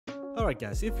Alright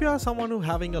guys, if you are someone who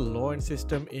having a low-end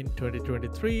system in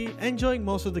 2023, enjoying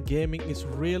most of the gaming is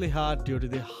really hard due to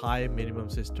the high minimum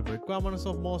system requirements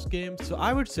of most games. So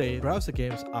I would say browser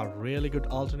games are really good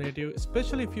alternative,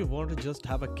 especially if you want to just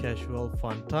have a casual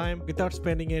fun time without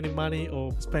spending any money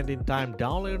or spending time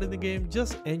downloading the game.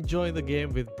 Just enjoying the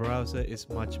game with browser is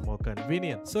much more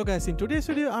convenient. So guys, in today's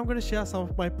video I'm going to share some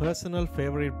of my personal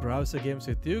favorite browser games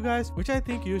with you guys, which I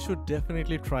think you should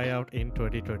definitely try out in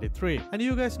 2023. And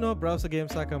you guys know browser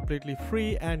games are completely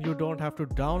free and you don't have to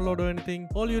download or anything.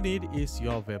 All you need is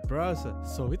your web browser.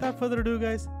 So without further ado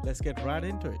guys, let's get right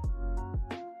into it.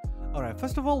 Alright,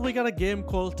 first of all we got a game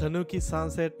called Tanuki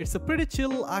Sunset. It's a pretty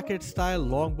chill arcade style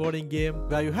longboarding game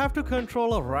where you have to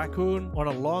control a raccoon on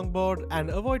a longboard and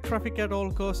avoid traffic at all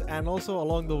costs, and also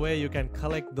along the way you can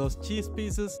collect those cheese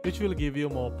pieces which will give you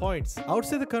more points. I would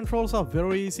say the controls are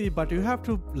very easy, but you have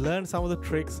to learn some of the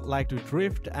tricks like to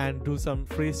drift and do some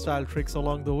freestyle tricks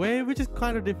along the way, which is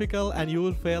kind of difficult and you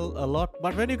will fail a lot.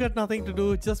 But when you got nothing to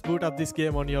do, just boot up this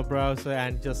game on your browser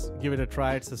and just give it a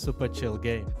try. It's a super chill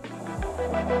game.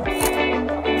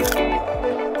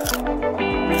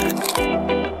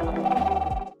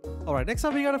 Alright, next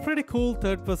up we got a pretty cool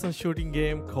third-person shooting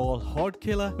game called Horde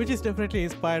Killer, which is definitely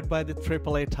inspired by the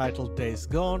AAA title Days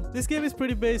Gone. This game is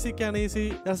pretty basic and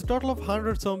easy. There's a total of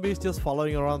 100 zombies just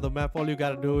following around the map. All you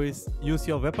gotta do is use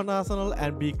your weapon arsenal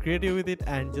and be creative with it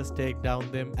and just take down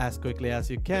them as quickly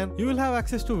as you can. You will have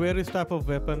access to various type of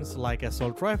weapons like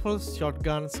assault rifles,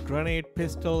 shotguns, grenade,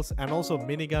 pistols, and also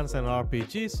miniguns and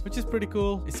RPGs, which is pretty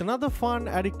cool. It's another fun,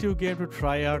 addictive game to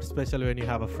try out, especially when you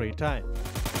have a free time.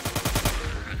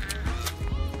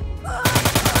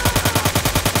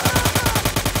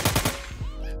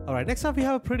 Alright, next up we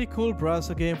have a pretty cool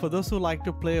browser game for those who like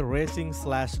to play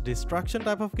racing/destruction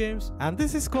type of games, and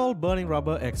this is called Burning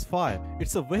Rubber X5.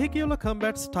 It's a vehicular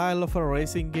combat style of a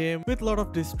racing game with a lot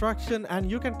of destruction,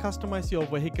 and you can customize your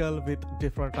vehicle with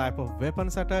different type of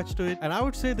weapons attached to it. And I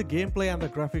would say the gameplay and the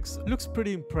graphics looks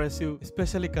pretty impressive,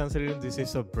 especially considering this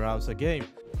is a browser game.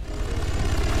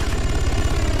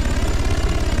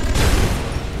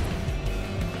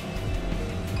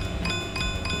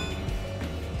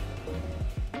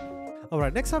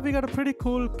 Alright, next up we got a pretty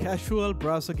cool casual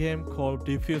browser game called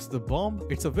Defuse the Bomb.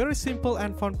 It's a very simple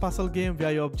and fun puzzle game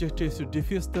where your objective is to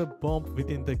defuse the bomb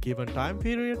within the given time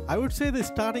period. I would say the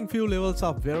starting few levels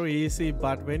are very easy,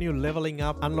 but when you're leveling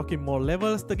up, unlocking more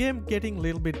levels, the game getting a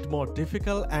little bit more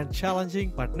difficult and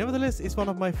challenging, but nevertheless it's one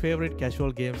of my favorite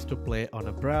casual games to play on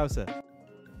a browser.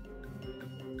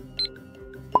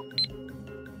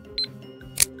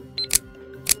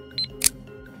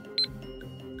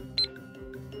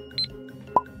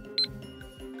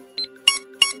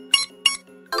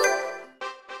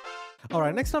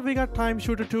 Alright, next up we got Time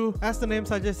Shooter 2. As the name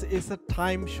suggests, it's a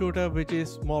time shooter which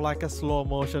is more like a slow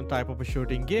motion type of a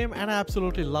shooting game, and I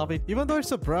absolutely love it. Even though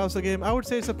it's a browser game, I would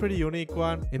say it's a pretty unique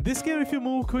one. In this game, if you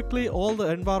move quickly, all the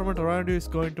environment around you is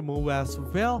going to move as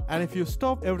well, and if you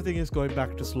stop, everything is going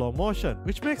back to slow motion,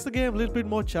 which makes the game a little bit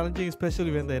more challenging,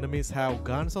 especially when the enemies have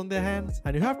guns on their hands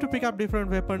and you have to pick up different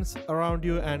weapons around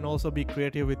you and also be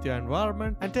creative with your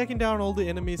environment and taking down all the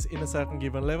enemies in a certain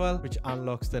given level, which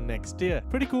unlocks the next tier.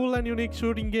 Pretty cool and unique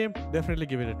shooting game, definitely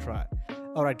give it a try.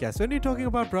 Alright guys, when you're talking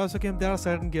about browser game, there are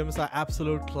certain games that are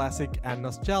absolute classic and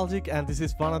nostalgic, and this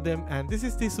is one of them, and this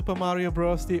is the Super Mario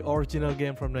Bros, the original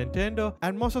game from Nintendo.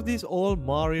 And most of these old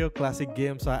Mario classic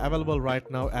games are available right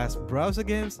now as browser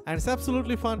games, and it's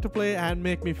absolutely fun to play and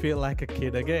make me feel like a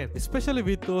kid again, especially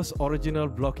with those original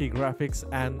blocky graphics,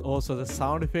 and also the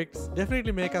sound effects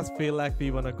definitely make us feel like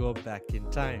we wanna go back in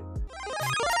time.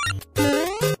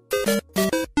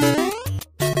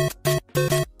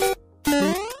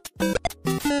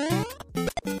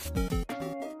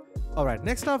 Alright,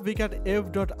 next up we got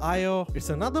Ev.io. It's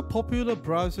another popular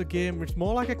browser game. It's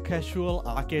more like a casual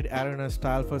arcade arena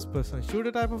style first-person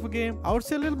shooter type of a game. I would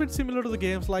say a little bit similar to the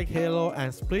games like Halo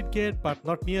and Splitgate, but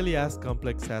not nearly as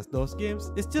complex as those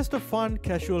games. It's just a fun,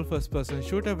 casual first-person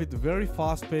shooter with very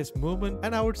fast-paced movement,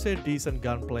 and I would say decent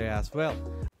gunplay as well.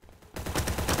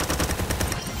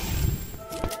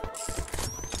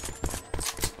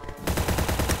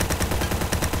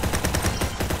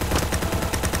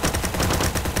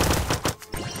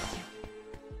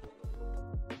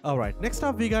 Alright, next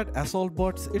up we got Assault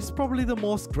Bots. It's probably the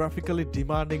most graphically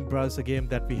demanding browser game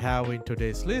that we have in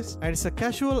today's list, and it's a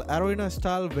casual arena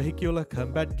style vehicular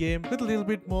combat game with a little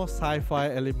bit more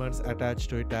sci-fi elements attached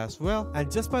to it as well. And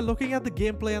just by looking at the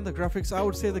gameplay and the graphics, I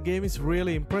would say the game is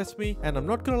really impressed me, and I'm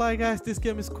not gonna lie guys, this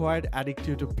game is quite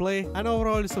addictive to play, and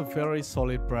overall it's a very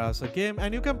solid browser game,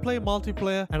 and you can play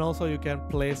multiplayer and also you can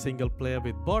play single player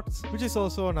with bots, which is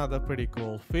also another pretty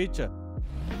cool feature.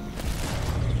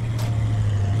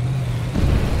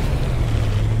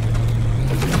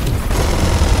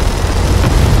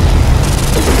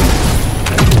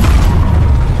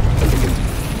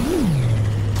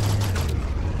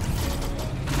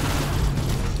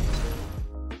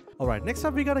 Alright, next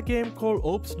up we got a game called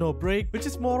Oops No Break, which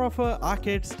is more of a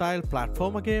arcade style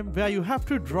platformer game where you have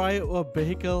to drive a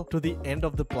vehicle to the end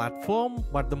of the platform,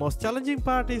 but the most challenging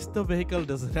part is the vehicle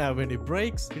doesn't have any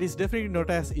brakes. It is definitely not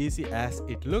as easy as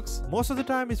it looks. Most of the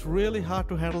time it's really hard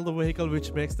to handle the vehicle,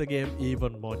 which makes the game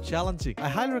even more challenging. I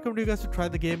highly recommend you guys to try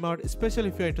the game out, especially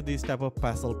if you're into these type of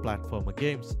puzzle platformer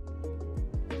games.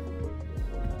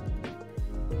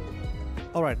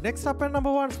 Alright, next up at number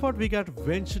 1 spot we got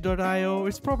Venture.io.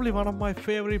 It's probably one of my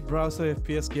favorite browser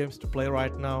FPS games to play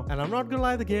right now, and I'm not gonna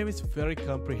lie, the game is very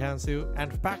comprehensive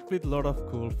and packed with a lot of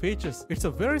cool features. It's a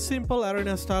very simple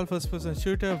arena style first person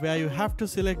shooter where you have to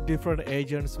select different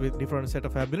agents with different set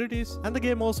of abilities, and the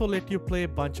game also let you play a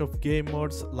bunch of game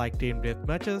modes like team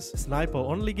deathmatches, sniper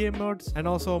only game modes, and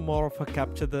also more of a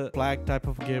capture the flag type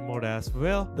of game mode as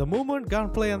well. The movement,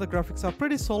 gunplay and the graphics are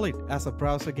pretty solid as a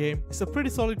browser game. It's a pretty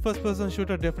solid first person shooter,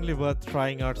 definitely worth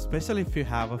trying out, especially if you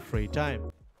have a free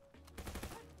time.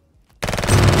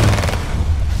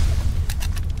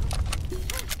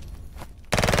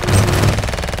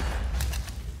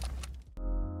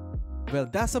 Well,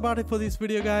 that's about it for this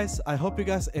video, guys. I hope you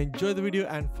guys enjoyed the video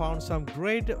and found some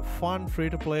great fun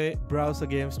free-to-play browser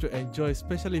games to enjoy,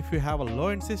 especially if you have a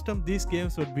low-end system. These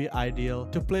games would be ideal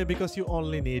to play because you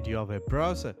only need your web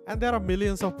browser, and there are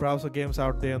millions of browser games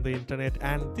out there on the internet,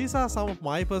 and these are some of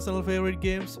my personal favorite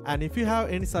games. And if you have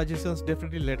any suggestions,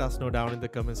 definitely let us know down in the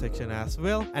comment section as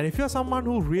well. And if you're someone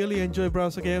who really enjoy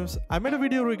browser games, I made a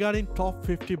video regarding top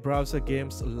 50 browser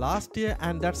games last year,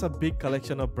 and that's a big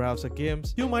collection of browser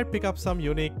games. You might pick up some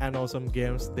unique and awesome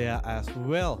games there as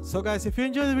well. So guys, if you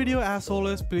enjoyed the video, as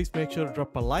always, please make sure to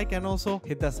drop a like and also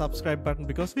hit the subscribe button,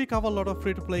 because we cover a lot of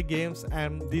free-to-play games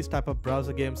and these type of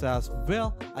browser games as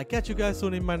well. I'll catch you guys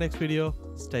soon in my next video.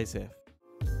 Stay safe.